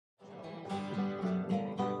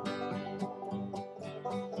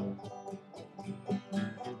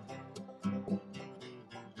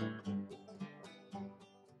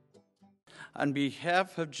On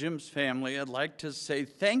behalf of Jim's family, I'd like to say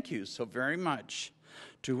thank you so very much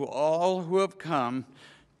to all who have come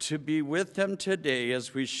to be with them today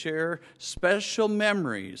as we share special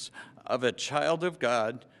memories of a child of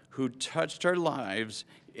God who touched our lives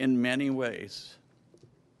in many ways.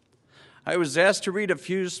 I was asked to read a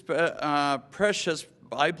few precious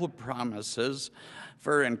Bible promises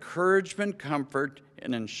for encouragement, comfort,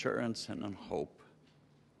 and assurance and hope.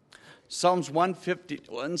 Psalms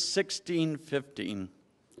 116:15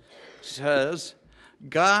 says,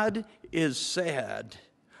 God is sad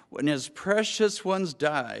when his precious ones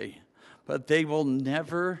die, but they will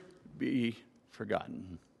never be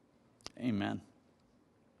forgotten. Amen.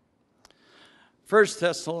 1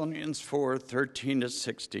 Thessalonians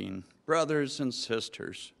 4:13-16. Brothers and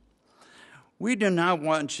sisters, we do not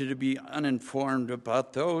want you to be uninformed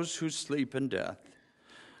about those who sleep in death,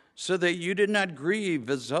 so that you did not grieve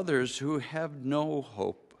as others who have no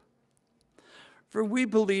hope. For we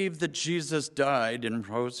believe that Jesus died and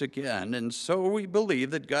rose again, and so we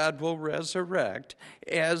believe that God will resurrect,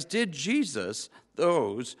 as did Jesus,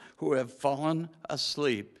 those who have fallen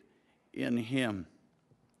asleep in him.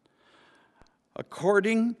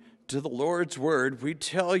 According to the Lord's word, we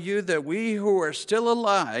tell you that we who are still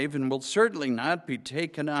alive and will certainly not be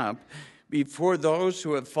taken up before those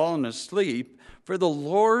who have fallen asleep, for the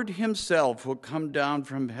Lord himself will come down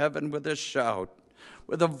from heaven with a shout,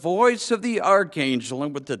 with the voice of the archangel,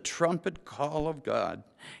 and with the trumpet call of God,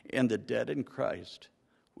 and the dead in Christ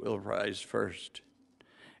will rise first.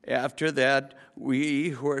 After that, we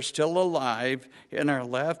who are still alive and are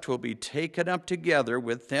left will be taken up together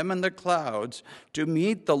with them in the clouds to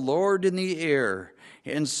meet the Lord in the air,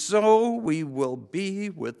 and so we will be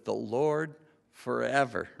with the Lord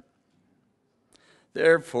forever.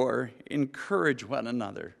 Therefore, encourage one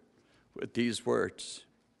another with these words.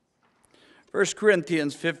 1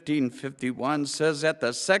 Corinthians 15:51 says, at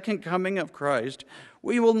the second coming of Christ,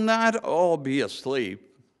 we will not all be asleep.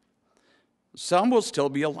 Some will still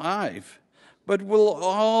be alive, but will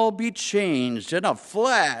all be changed in a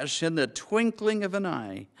flash, in the twinkling of an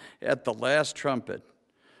eye, at the last trumpet.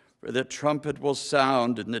 For the trumpet will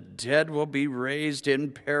sound, and the dead will be raised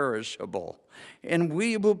imperishable, and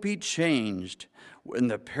we will be changed. When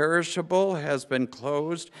the perishable has been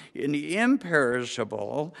clothed in the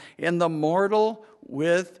imperishable, and the mortal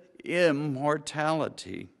with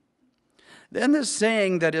immortality. Then the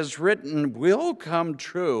saying that is written will come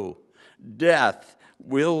true. Death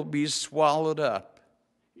will be swallowed up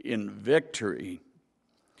in victory.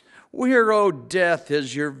 Where, O death,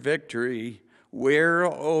 is your victory? Where,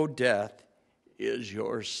 O death, is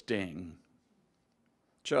your sting?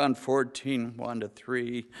 John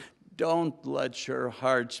 14:1-3. Don't let your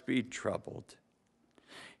hearts be troubled.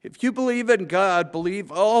 If you believe in God,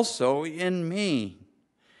 believe also in me.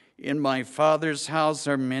 In my Father's house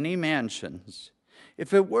are many mansions.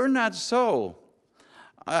 If it were not so,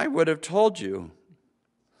 I would have told you.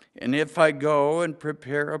 And if I go and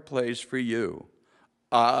prepare a place for you,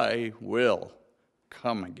 I will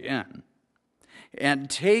come again and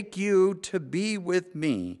take you to be with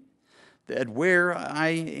me, that where I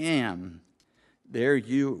am, there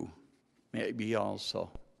you may be also.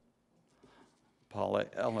 Paula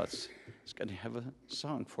Ellis is going to have a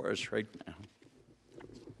song for us right now.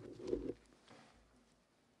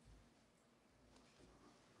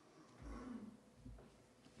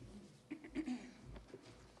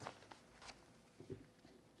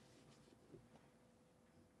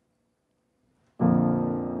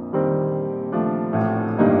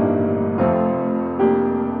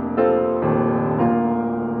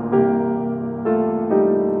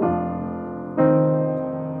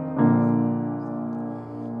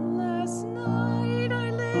 Last night I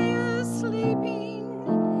lay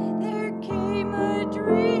sleeping, there came a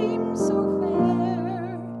dream so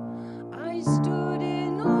fair. I stood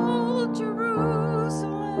in old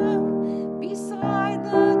Jerusalem, beside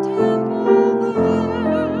the temple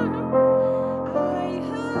there. I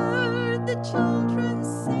heard the children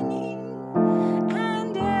singing,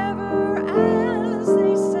 and ever as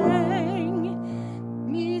they sang,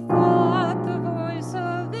 methought the voice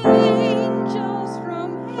of angels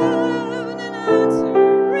from heaven an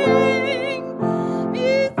answering,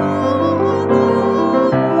 methought the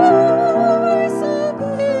voice of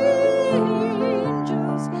angels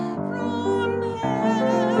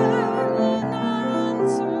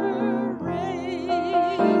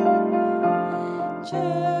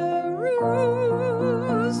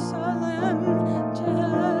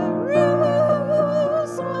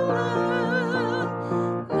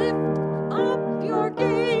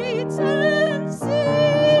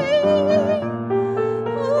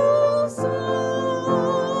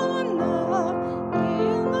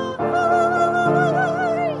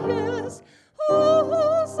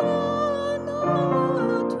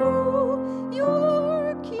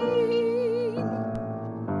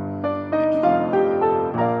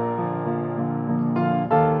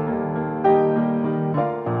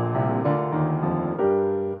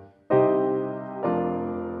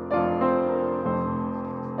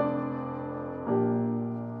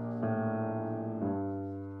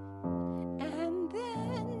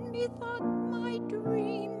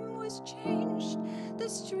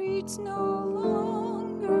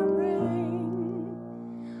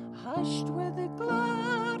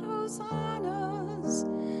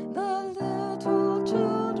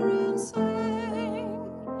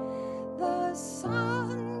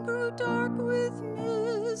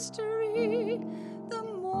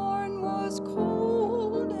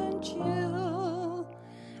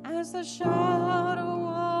as the shadow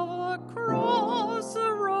of a cross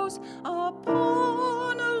arose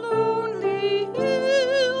upon a lonely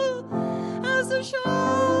hill, as the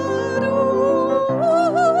shadow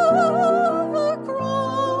of a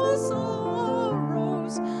cross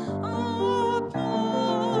arose upon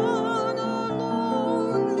a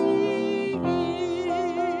lonely hill.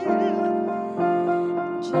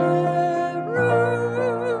 Jerusalem,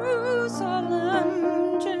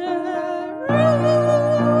 Jerusalem,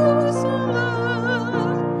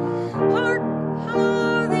 hark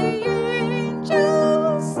how the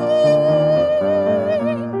angels sing.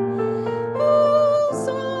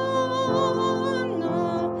 Hosanna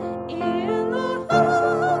in the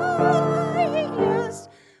highest,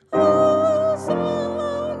 Hosanna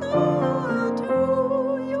to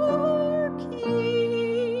your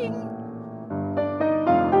King.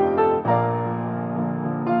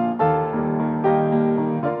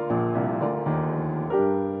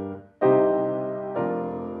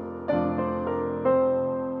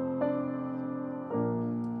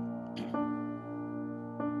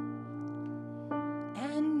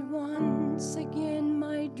 And once again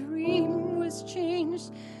my dream was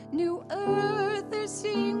changed, new earth there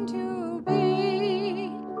seemed to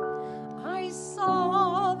be. I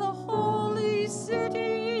saw the holy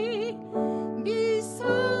city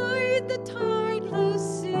beside the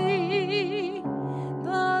tideless sea.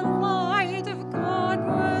 The light of God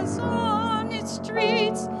was on its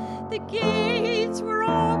streets, the gates were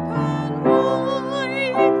open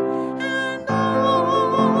wide, and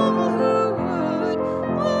all who would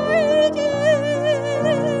might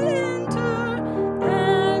enter,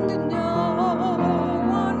 and no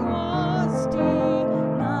one was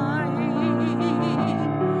denied.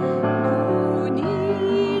 No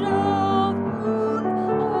need of moon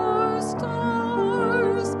or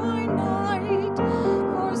stars by night,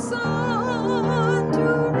 or sun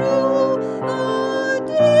to rule the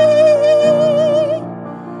day.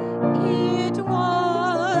 It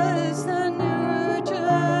was the new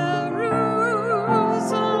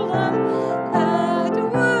Jerusalem that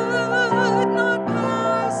would not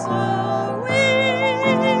pass away.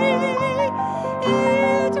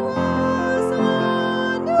 It was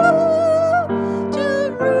the new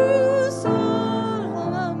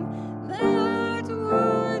Jerusalem that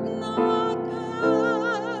would not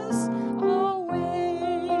pass away.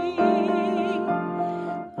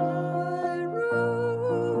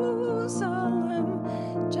 Jerusalem,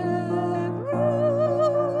 Jerusalem,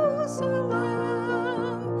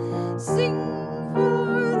 sing,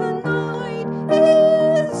 for the night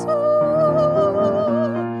is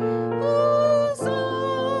o'er. Hosanna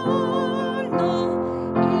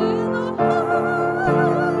in the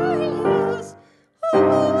highest,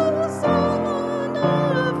 Hosanna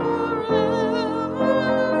forevermore.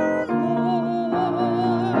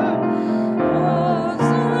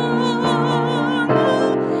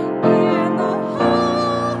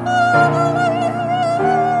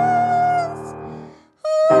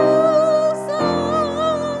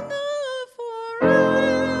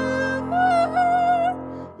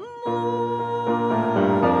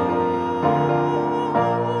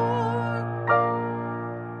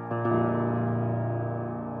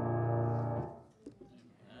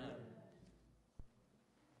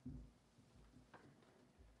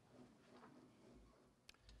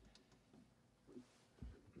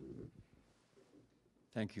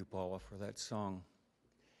 Thank you, Paula, for that song.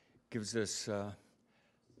 Gives us a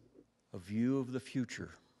view of the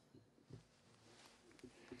future.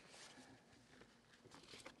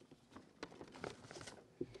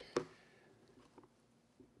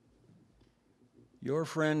 Your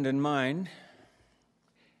friend and mine,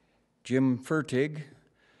 Jim Fertig,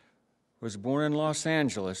 was born in Los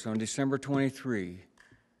Angeles on December 23,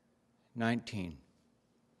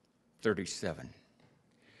 1937.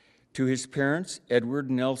 To his parents, Edward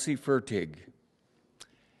and Elsie Fertig.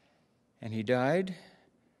 And he died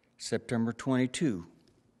September 22,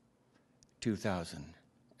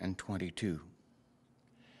 2022.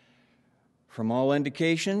 From all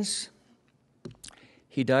indications,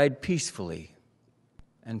 he died peacefully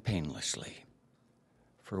and painlessly,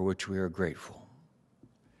 for which we are grateful.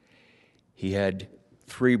 He had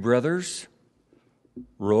 3 brothers,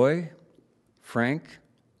 Roy, Frank,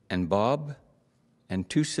 and Bob, and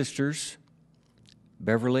 2 sisters,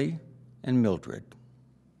 Beverly and Mildred.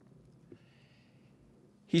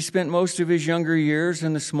 He spent most of his younger years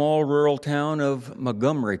in the small rural town of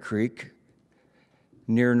Montgomery Creek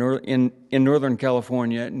in Northern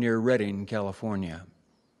California, near Redding, California.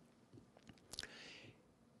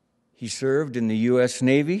 He served in the U.S.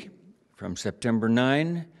 Navy from September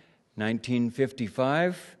 9,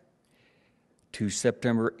 1955 to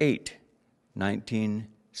September 8,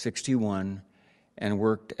 1961, and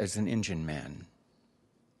worked as an engine man.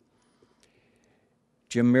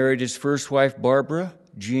 Jim married his first wife, Barbara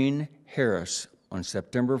Jean Harris, on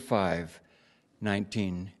September 5,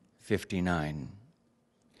 1959,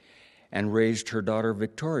 and raised her daughter,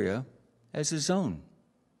 Victoria, as his own.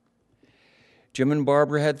 Jim and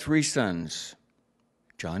Barbara had 3 sons,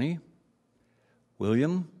 Johnny,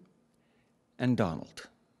 William, and Donald.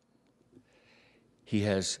 He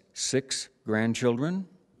has 6 grandchildren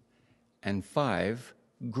and 5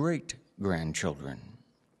 great-grandchildren.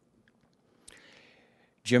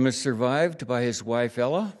 Jim is survived by his wife,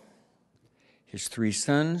 Ella, his 3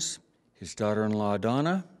 sons, his daughter-in-law,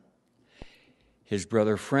 Donna, his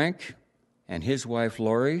brother, Frank, and his wife,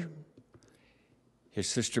 Lori, his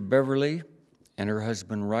sister, Beverly, and her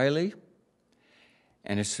husband, Riley,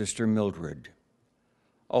 and his sister, Mildred,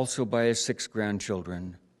 also by his 6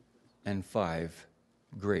 grandchildren and 5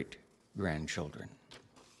 great-grandchildren.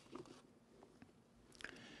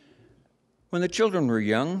 When the children were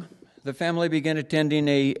young, the family began attending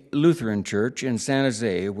a Lutheran church in San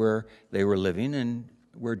Jose where they were living and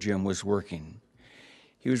where Jim was working.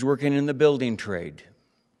 He was working in the building trade.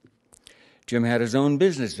 Jim had his own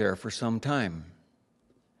business there for some time.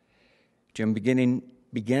 Jim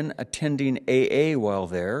began attending AA while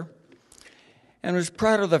there and was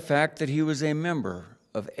proud of the fact that he was a member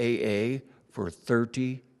of AA for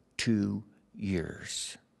 32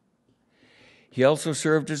 years. He also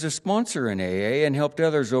served as a sponsor in AA and helped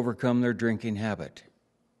others overcome their drinking habit.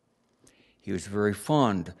 He was very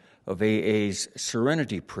fond of AA's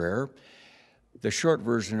Serenity Prayer, the short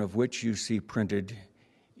version of which you see printed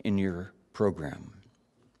in your program.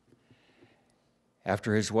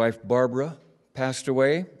 After his wife Barbara passed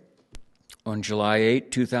away on July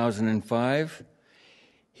 8, 2005,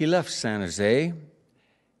 he left San Jose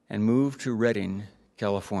and moved to Redding,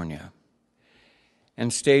 California,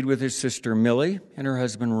 and stayed with his sister Millie and her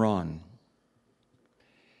husband Ron.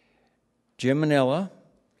 Jim and Ella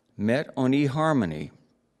met on eHarmony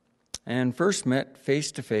and first met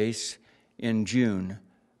face-to-face in June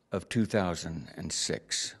of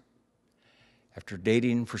 2006. After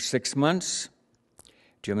dating for 6 months,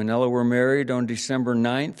 Jim and Ella were married on December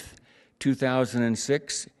 9th,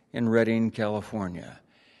 2006 in Redding, California.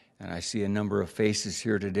 And I see a number of faces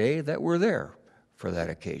here today that were there for that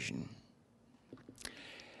occasion.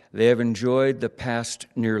 They have enjoyed the past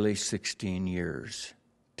nearly 16 years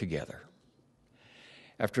together.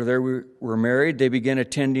 After they were married, they began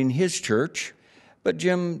attending his church, but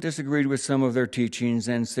Jim disagreed with some of their teachings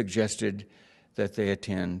and suggested that they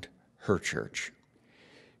attend her church.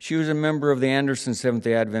 She was a member of the Anderson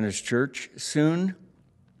Seventh-day Adventist Church. Soon,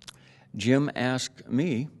 Jim asked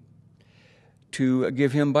me to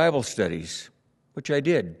give him Bible studies, which I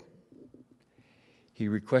did. He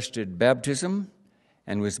requested baptism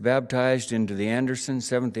and was baptized into the Anderson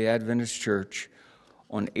Seventh-day Adventist Church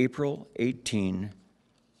on April 18,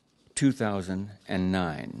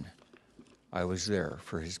 2009. I was there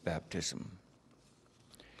for his baptism.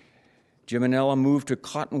 Jim and Ella moved to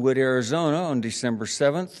Cottonwood, Arizona on December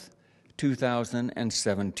 7th,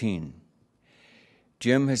 2017.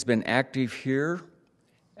 Jim has been active here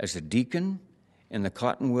as a deacon in the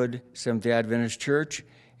Cottonwood Seventh-day Adventist Church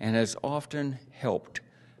and has often helped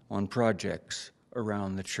on projects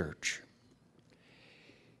around the church.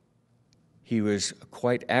 He was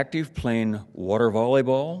quite active playing water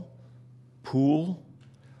volleyball, pool,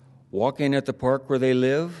 walking at the park where they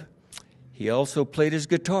live. He also played his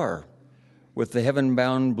guitar with the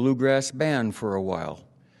Heaven-Bound Bluegrass Band for a while,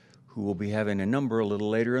 who will be having a number a little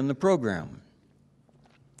later in the program.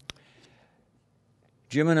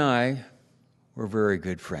 Jim and I were very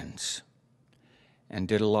good friends and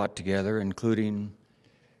did a lot together, including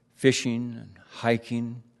fishing and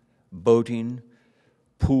hiking, boating,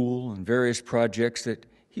 pool, and various projects that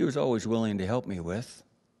he was always willing to help me with.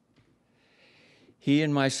 He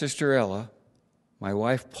and my sister Ella, my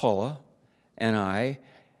wife Paula, and I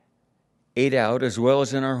ate out as well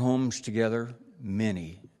as in our homes together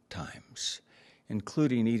many times,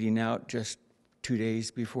 including eating out just 2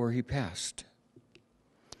 days before he passed.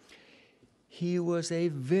 He was a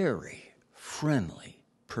very friendly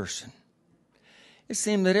person. It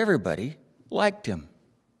seemed that everybody liked him.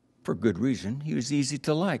 For good reason. He was easy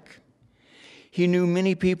to like. He knew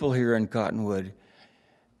many people here in Cottonwood,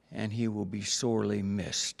 and he will be sorely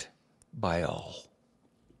missed by all.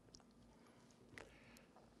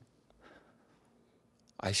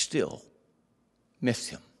 I still miss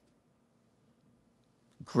him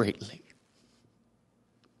greatly.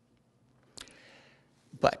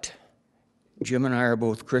 But Jim and I are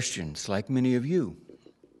both Christians, like many of you.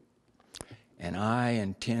 and I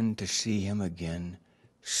intend to see him again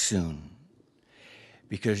soon,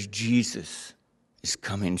 because Jesus is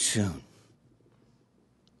coming soon.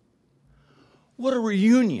 What a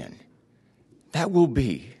reunion that will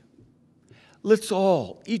be. Let's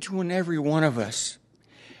all, each and every one of us,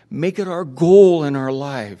 make it our goal in our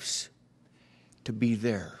lives to be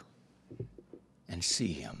there and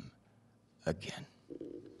see him again.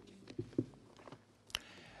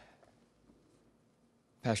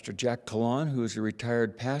 Pastor Jack Colón, who is a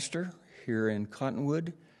retired pastor here in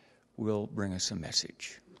Cottonwood, will bring us a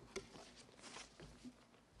message.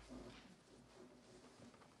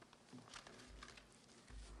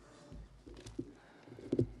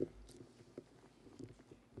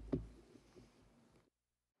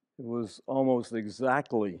 It was almost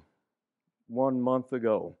exactly 1 month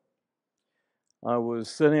ago. I was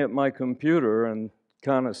sitting at my computer and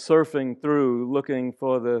kind of surfing through looking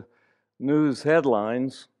for the news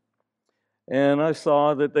headlines, and I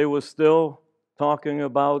saw that they were still talking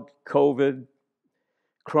about COVID.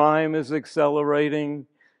 Crime is accelerating,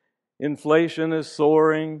 inflation is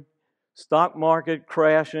soaring, stock market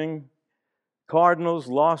crashing, Cardinals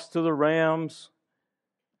lost to the Rams.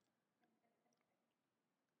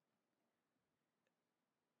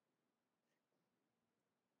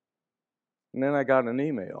 And then I got an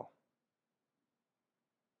email.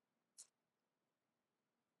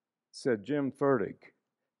 It said Jim Fertig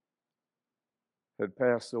had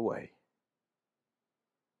passed away.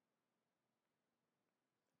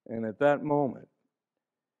 And at that moment,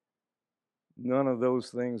 none of those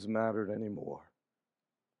things mattered anymore.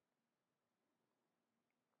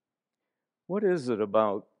 What is it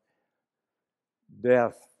about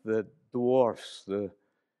death that dwarfs the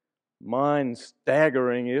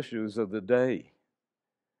mind-staggering issues of the day?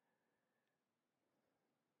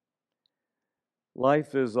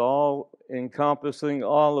 Life is all-encompassing,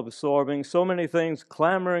 all-absorbing, so many things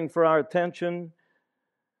clamoring for our attention,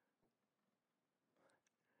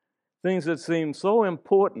 things that seem so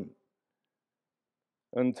important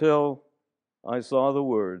until I saw the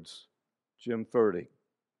words, Jim Fertig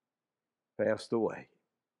passed away.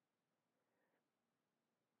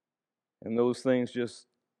 And those things just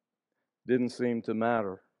didn't seem to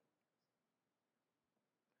matter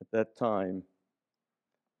at that time.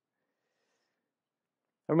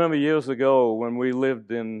 I remember years ago when we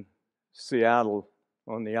lived in Seattle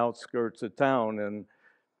on the outskirts of town, and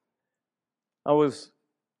I was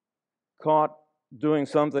caught doing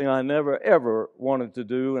something I never ever wanted to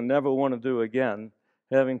do and never want to do again,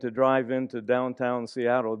 having to drive into downtown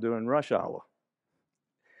Seattle during rush hour.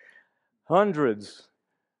 Hundreds,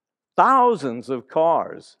 thousands of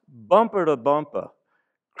cars, bumper to bumper,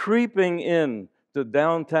 creeping in to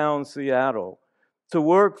downtown Seattle to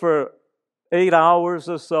work for 8 hours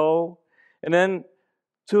or so, and then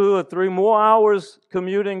 2 or 3 more hours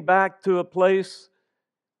commuting back to a place,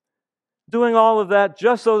 doing all of that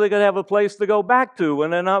just so they could have a place to go back to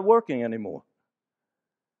when they're not working anymore.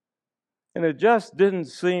 And it just didn't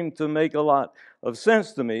seem to make a lot of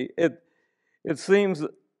sense to me. It seems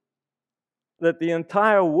that the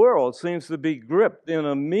entire world seems to be gripped in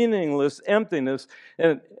a meaningless emptiness.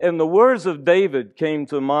 And the words of David came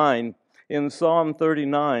to mind in Psalm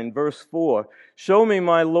 39, verse 4. Show me,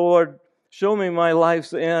 my Lord, show me my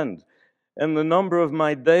life's end and the number of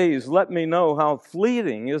my days. Let me know how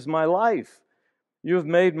fleeting is my life. You've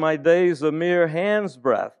made my days a mere hand's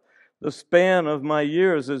breadth. The span of my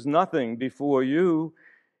years is nothing before you.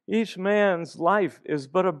 Each man's life is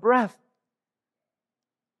but a breath.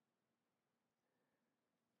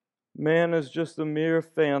 Man is just a mere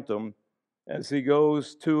phantom as he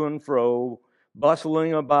goes to and fro,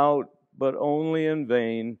 bustling about, but only in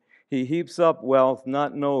vain. He heaps up wealth,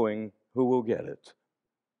 not knowing who will get it.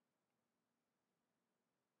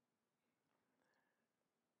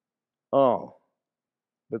 Oh,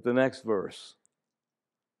 but the next verse.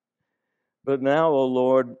 But now, O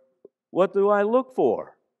Lord, what do I look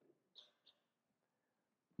for?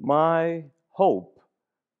 My hope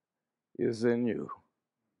is in you.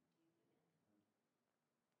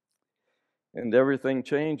 And everything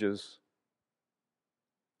changes.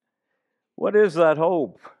 What is that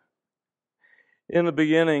hope? In the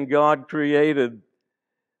beginning, God created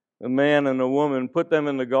a man and a woman, put them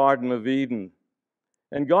in the Garden of Eden.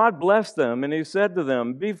 And God blessed them, and He said to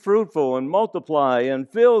them, be fruitful and multiply and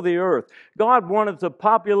fill the earth. God wanted to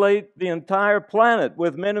populate the entire planet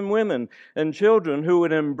with men and women and children who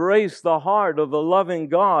would embrace the heart of the loving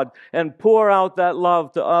God and pour out that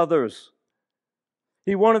love to others.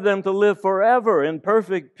 He wanted them to live forever in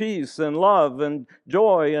perfect peace and love and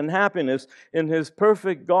joy and happiness in His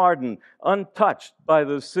perfect garden, untouched by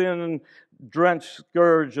the sin drenched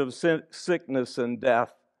scourge of sickness and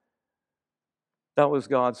death. That was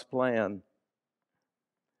God's plan.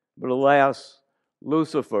 But alas,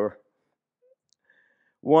 Lucifer,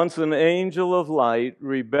 once an angel of light,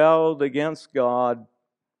 rebelled against God,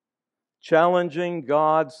 challenging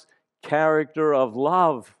God's character of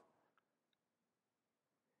love.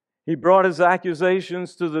 He brought his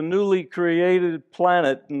accusations to the newly created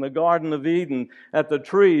planet in the Garden of Eden, at the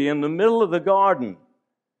tree in the middle of the garden,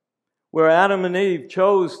 where Adam and Eve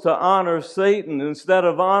chose to honor Satan instead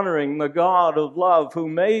of honoring the God of love who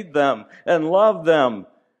made them and loved them.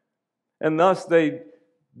 And thus they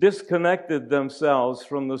disconnected themselves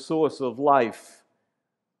from the source of life.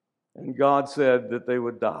 And God said that they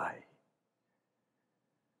would die.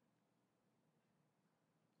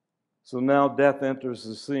 So now death enters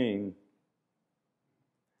the scene.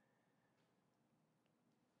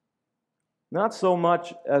 Not so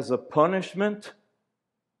much as a punishment,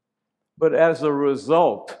 but as a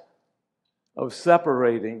result of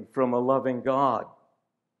separating from a loving God.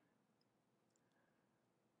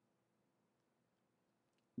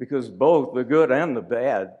 Because both the good and the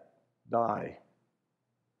bad die.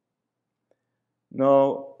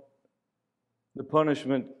 No, the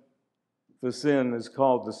punishment for sin is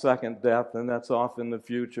called the second death, and that's off in the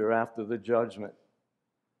future after the judgment.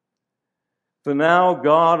 For now,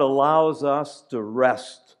 God allows us to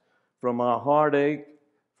rest from our heartache,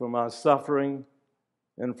 from our suffering,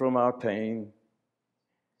 and from our pain.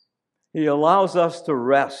 He allows us to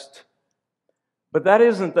rest. But that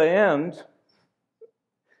isn't the end,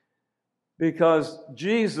 because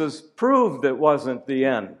Jesus proved it wasn't the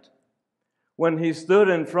end when he stood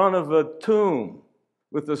in front of a tomb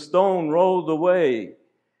with the stone rolled away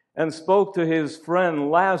and spoke to his friend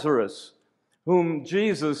Lazarus, whom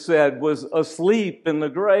Jesus said was asleep in the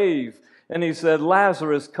grave. And he said,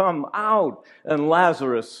 "Lazarus, come out." And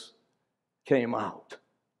Lazarus came out.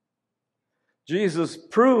 Jesus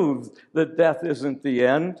proved that death isn't the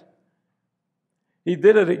end. He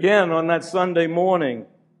did it again on that Sunday morning.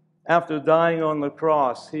 After dying on the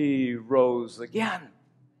cross, he rose again.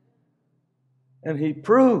 And he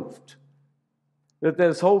proved that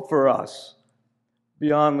there's hope for us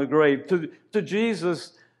beyond the grave. To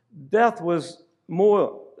Jesus, death was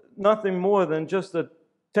nothing more than just a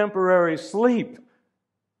temporary sleep,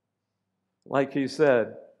 like he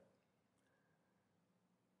said,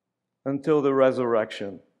 until the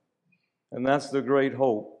resurrection. And that's the great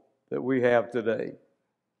hope that we have today.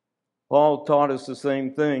 Paul taught us the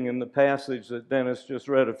same thing in the passage that Dennis just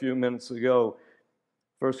read a few minutes ago,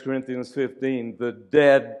 1 Corinthians 15, the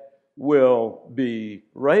dead will be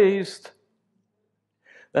raised.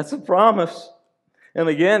 That's a promise. And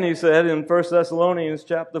again, he said in 1 Thessalonians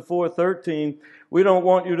chapter 4:13, we don't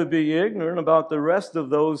want you to be ignorant about the rest of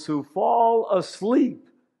those who fall asleep,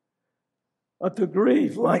 to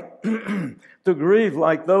grieve like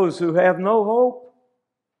those who have no hope.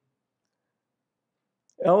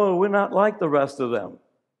 Ella, we're not like the rest of them.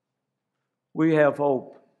 We have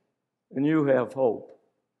hope, and you have hope.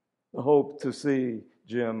 The hope to see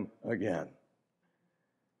Jim again.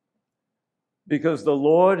 Because the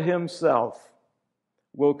Lord himself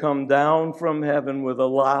will come down from heaven with a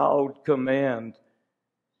loud command,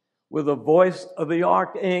 with the voice of the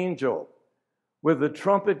archangel, with the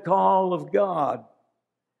trumpet call of God,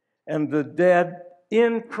 and the dead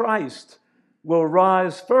in Christ will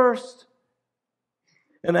rise first.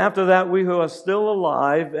 And after that, we who are still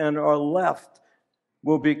alive and are left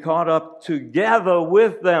will be caught up together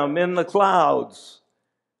with them in the clouds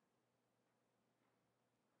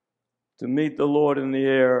to meet the Lord in the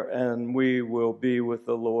air, and we will be with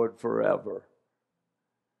the Lord forever.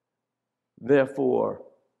 Therefore,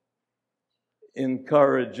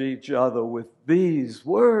 encourage each other with these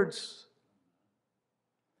words.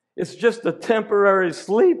 It's just a temporary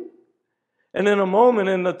sleep. And in a moment,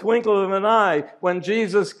 in the twinkle of an eye, when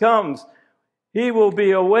Jesus comes, he will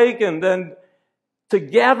be awakened, and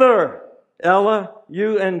together, Ella,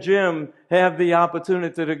 you and Jim have the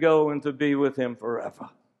opportunity to go and to be with him forever.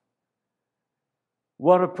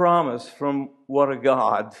 What a promise from what a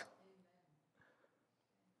God.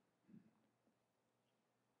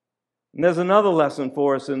 And there's another lesson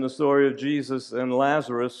for us in the story of Jesus and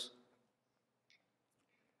Lazarus.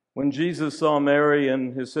 When Jesus saw Mary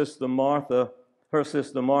and her sister Martha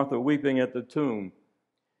weeping at the tomb,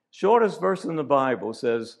 shortest verse in the Bible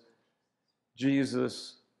says,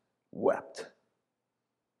 Jesus wept.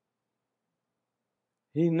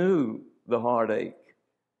 He knew the heartache.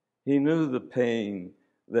 He knew the pain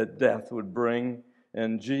that death would bring,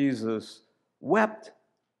 and Jesus wept.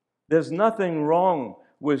 There's nothing wrong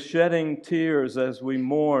with shedding tears as we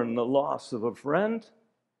mourn the loss of a friend.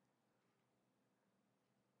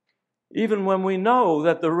 even when we know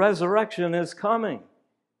that the resurrection is coming.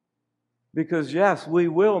 Because yes, we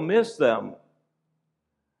will miss them,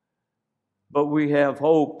 but we have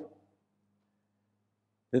hope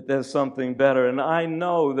that there's something better. And I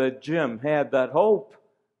know that Jim had that hope.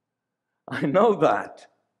 I know that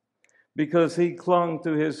because he clung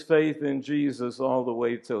to his faith in Jesus all the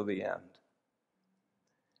way till the end.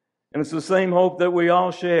 And it's the same hope that we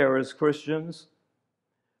all share as Christians.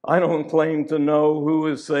 I don't claim to know who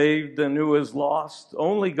is saved and who is lost.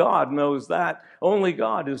 Only God knows that. Only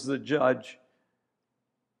God is the judge.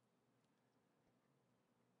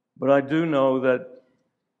 But I do know that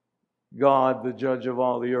God, the judge of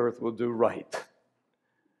all the earth, will do right.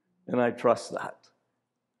 And I trust that.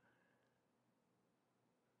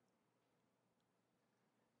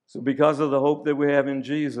 So because of the hope that we have in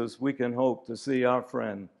Jesus, we can hope to see our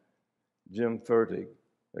friend Jim Fertig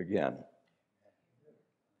again.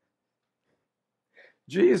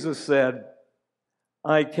 Jesus said,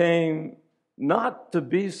 I came not to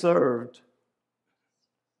be served,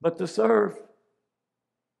 but to serve.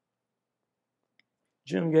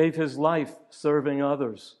 Jim gave his life serving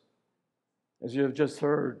others, as you have just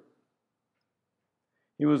heard.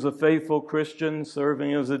 He was a faithful Christian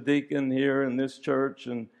serving as a deacon here in this church,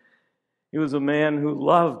 and he was a man who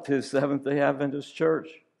loved his Seventh-day Adventist church.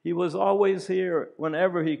 He was always here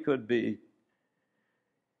whenever he could be.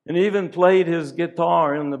 And even played his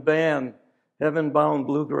guitar in the band, Heaven Bound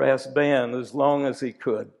Bluegrass band, as long as he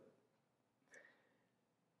could.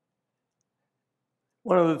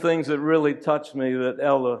 One of the things that really touched me that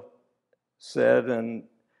Ella said, and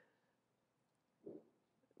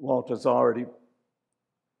Walter's already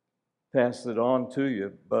passed it on to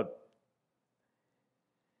you, but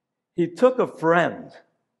he took a friend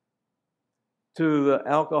to the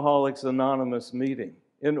Alcoholics Anonymous meeting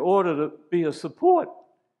in order to be a support.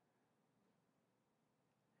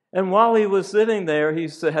 And while he was sitting there, he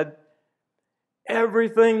said,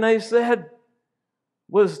 everything they said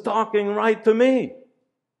was talking right to me.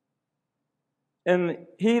 And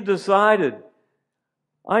he decided,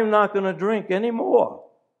 I'm not going to drink anymore.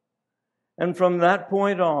 And from that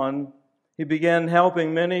point on, he began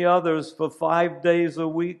helping many others for 5 days a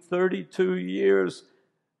week, 32 years.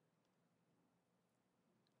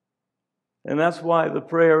 And that's why the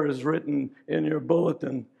prayer is written in your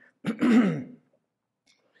bulletin.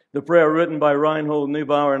 The prayer written by Reinhold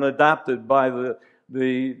Neubauer and adopted by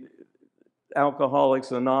the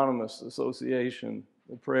Alcoholics Anonymous Association,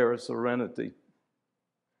 the prayer of serenity.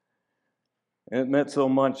 And it meant so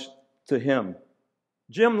much to him.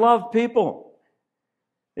 Jim loved people.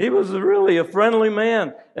 He was really a friendly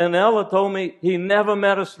man. And Ella told me he never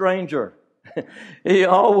met a stranger. He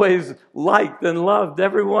always liked and loved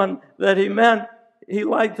everyone that he met. He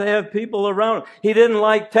liked to have people around. He didn't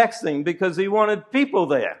like texting because he wanted people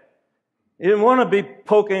there. He didn't want to be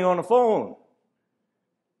poking on a phone.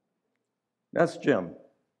 That's Jim.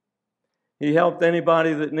 He helped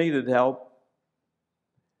anybody that needed help.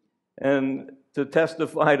 And to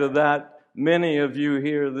testify to that, many of you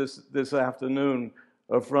here this afternoon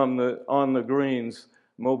are from the On the Greens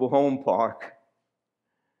mobile home park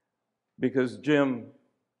because Jim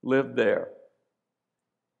lived there.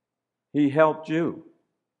 He helped you.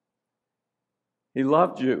 He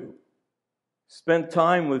loved you. Spent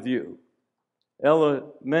time with you. Ella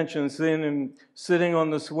mentioned seeing him sitting on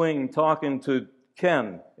the swing talking to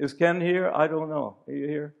Ken. Is Ken here? I don't know. Are you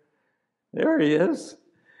here? There he is.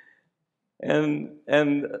 And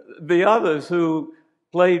the others who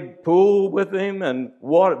played pool with him and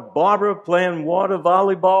Barbara playing water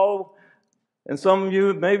volleyball. And some of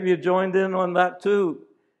you, maybe you joined in on that too.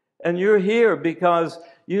 And you're here because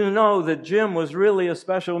you know that Jim was really a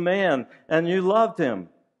special man and you loved him.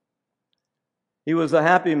 He was a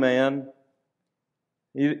happy man.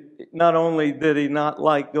 Not only did he not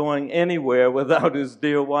like going anywhere without his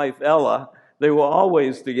dear wife Ella, they were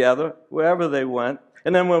always together, wherever they went.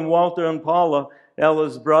 And then when Walter and Paula,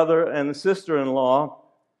 Ella's brother and sister-in-law,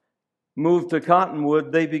 moved to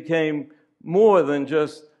Cottonwood, they became more than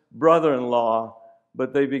just brother-in-law,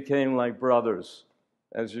 but they became like brothers,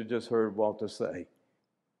 as you just heard Walter say.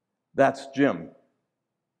 That's Jim.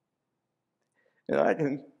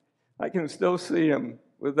 And I can still see him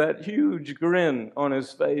with that huge grin on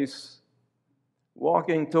his face,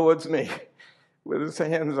 walking towards me with his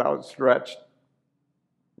hands outstretched,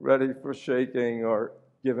 ready for shaking or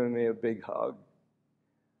giving me a big hug.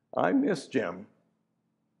 I miss Jim.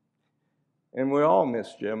 And we all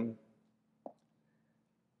miss Jim.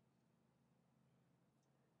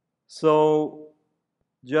 So,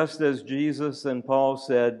 just as Jesus and Paul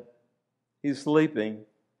said, he's sleeping.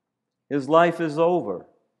 His life is over,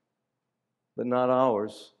 but not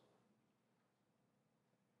ours.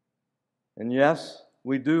 And yes,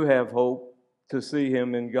 we do have hope to see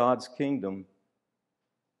him in God's kingdom.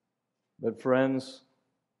 But friends,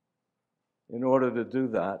 in order to do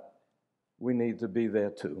that, we need to be there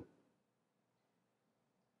too.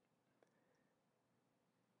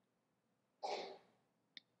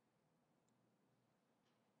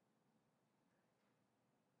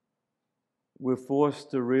 We're forced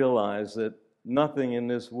to realize that nothing in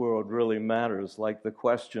this world really matters, like the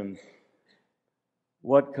question,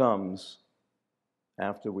 what comes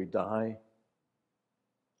after we die?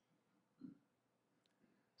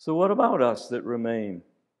 So what about us that remain?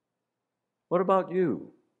 What about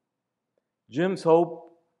you? Jim's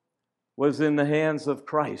hope was in the hands of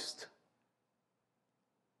Christ.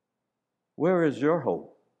 Where is your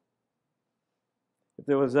hope? If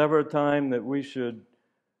there was ever a time that we should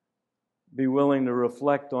be willing to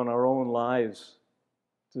reflect on our own lives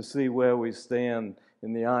to see where we stand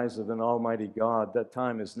in the eyes of an almighty God, that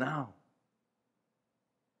time is now.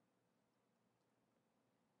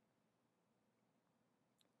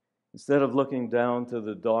 Instead of looking down to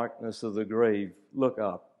the darkness of the grave, look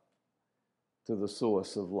up to the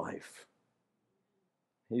source of life.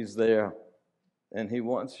 He's there, and he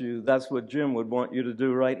wants you. That's what Jim would want you to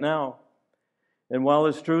do right now. And while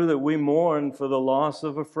it's true that we mourn for the loss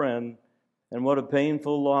of a friend, and what a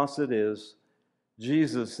painful loss it is,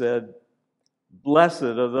 Jesus said, "Blessed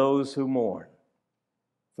are those who mourn,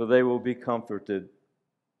 for they will be comforted."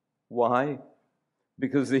 Why?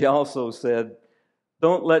 Because he also said,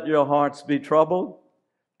 "Don't let your hearts be troubled.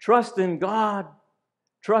 Trust in God.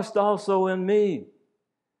 Trust also in me.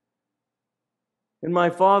 In my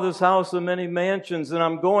Father's house are many mansions, and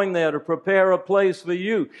I'm going there to prepare a place for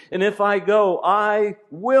you. And if I go, I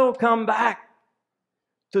will come back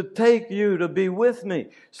to take you to be with me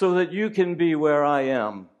so that you can be where I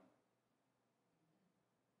am."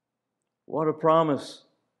 What a promise.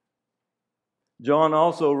 John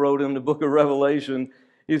also wrote in the book of Revelation,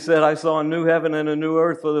 he said, "I saw a new heaven and a new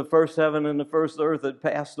earth, for the first heaven and the first earth had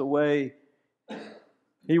passed away.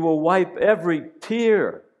 He will wipe every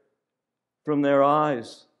tear from their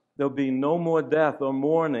eyes. There'll be no more death or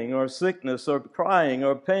mourning or sickness or crying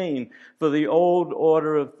or pain, for the old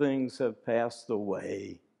order of things have passed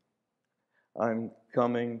away. I'm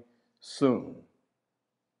coming soon."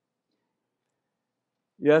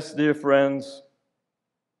 Yes, dear friends,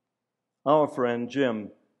 our friend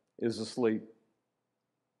Jim is asleep.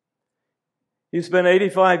 He spent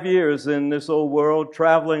 85 years in this old world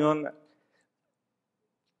traveling on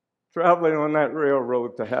that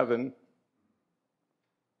railroad to heaven,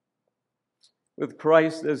 with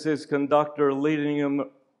Christ as his conductor, leading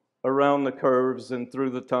him around the curves and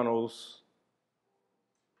through the tunnels.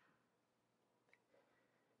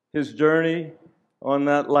 His journey on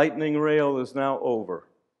that lightning rail is now over,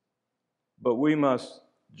 but we must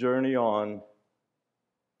journey on,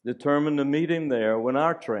 determined to meet him there when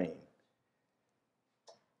our train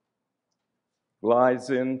glides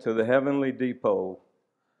into the heavenly depot,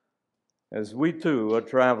 as we too are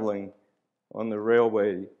traveling on the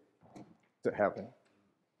railway to heaven.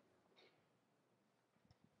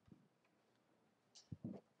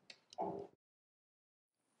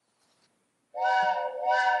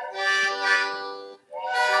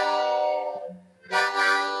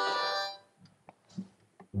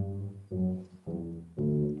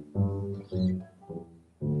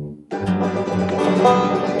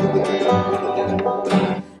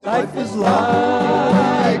 Life is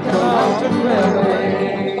like a mountain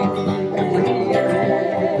railway. Every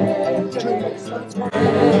entrance that's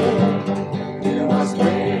made. You must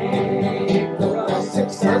make the ride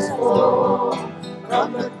successful,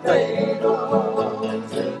 from the cradle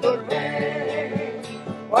to the grave.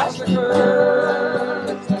 Watch the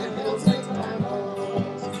curves, the hills and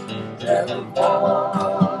tunnels, never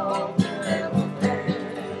fall, never fail.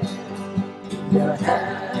 Your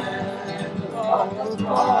hand on the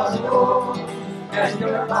throttle, and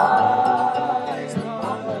your eyes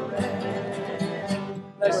on the red.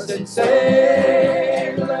 Blessed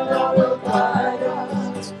Savior will guide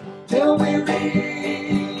us till we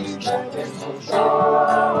reach the distant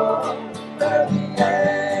shore, where the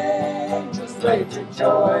angels wait to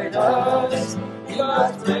join us.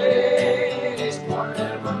 God's praise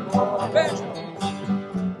forevermore.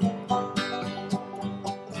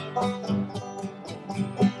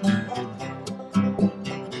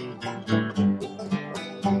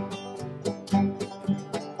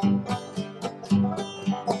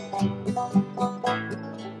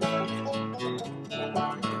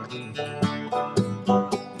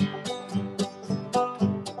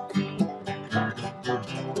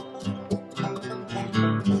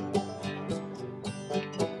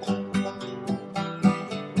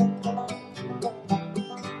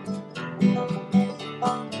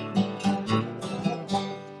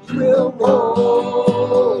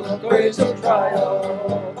 waves of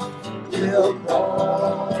triumph will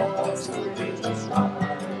cross the ageless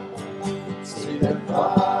line. See that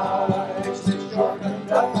Christ is your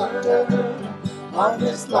conductor on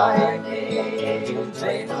this lightning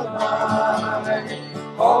train of mine.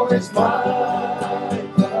 Always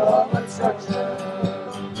mindful of instruction,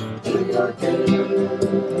 to your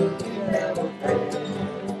good he never fails.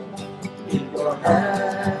 Keep your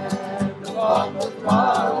hand upon the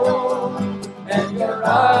throttle and your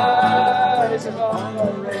eyes upon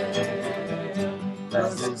the rail.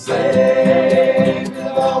 Blessed Savior,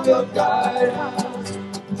 thou wilt guide us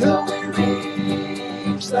till we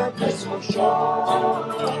reach that blissful shore,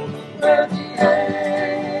 where the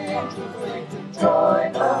angels wait to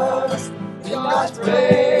join us in God's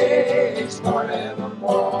praise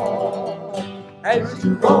forevermore. As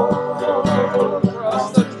you roll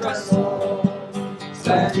across the trestle,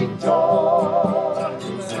 standing tall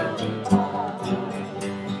and standing high,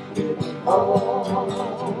 giving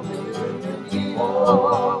hope, giving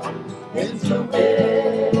hope, into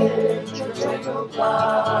which your train will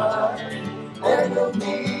fly, and you'll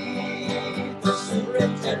meet the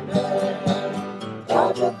superintendent,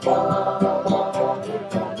 God the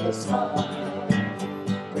Father on the side,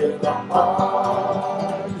 with a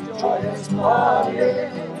heart joyous party,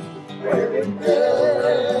 wearing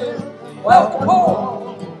good, welcome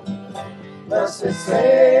home. Blessed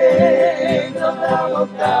Savior, thou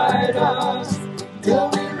wilt guide us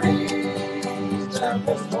till we reach that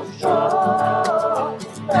blissful shore,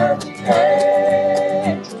 and the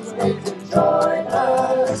angels wait to join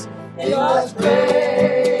us in God's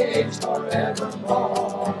praise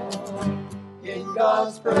forevermore. In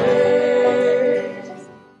God's praise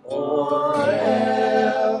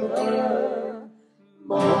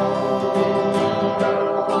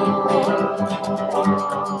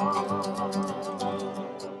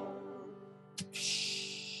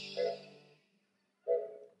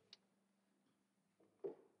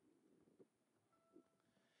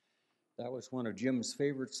That was one of Jim's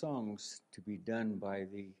favorite songs to be done by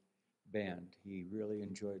the band. He really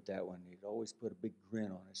enjoyed that one. He'd always put a big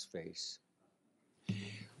grin on his face.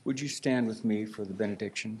 Would you stand with me for the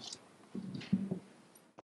benediction?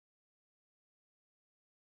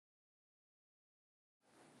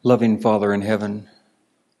 Loving Father in heaven,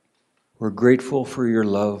 we're grateful for your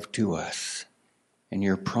love to us and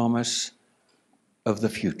your promise of the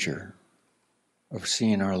future, of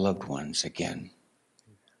seeing our loved ones again.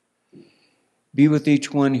 Be with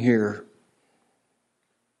each one here.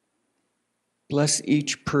 Bless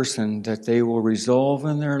each person that they will resolve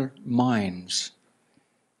in their minds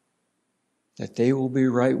that they will be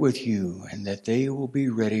right with you and that they will be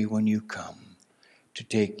ready when you come to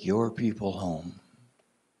take your people home.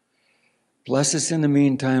 Bless us in the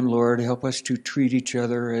meantime, Lord. Help us to treat each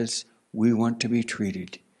other as we want to be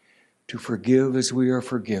treated, to forgive as we are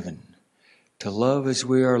forgiven, to love as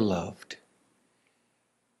we are loved.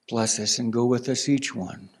 Bless us and go with us each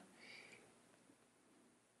one.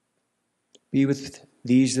 Be with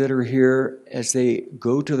these that are here as they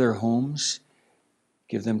go to their homes.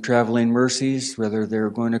 Give them traveling mercies, whether they're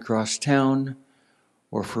going across town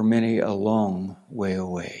or for many a long way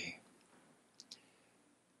away.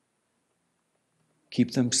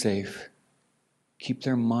 Keep them safe. Keep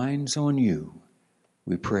their minds on you.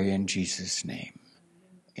 We pray in Jesus' name.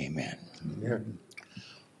 Amen. Amen.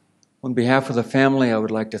 On behalf of the family, I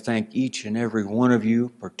would like to thank each and every one of you,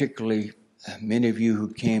 particularly many of you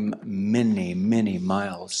who came many, many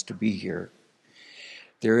miles to be here.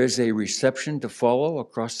 There is a reception to follow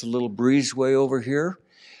across the little breezeway over here.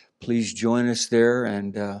 Please join us there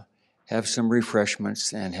and have some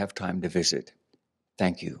refreshments and have time to visit.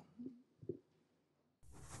 Thank you.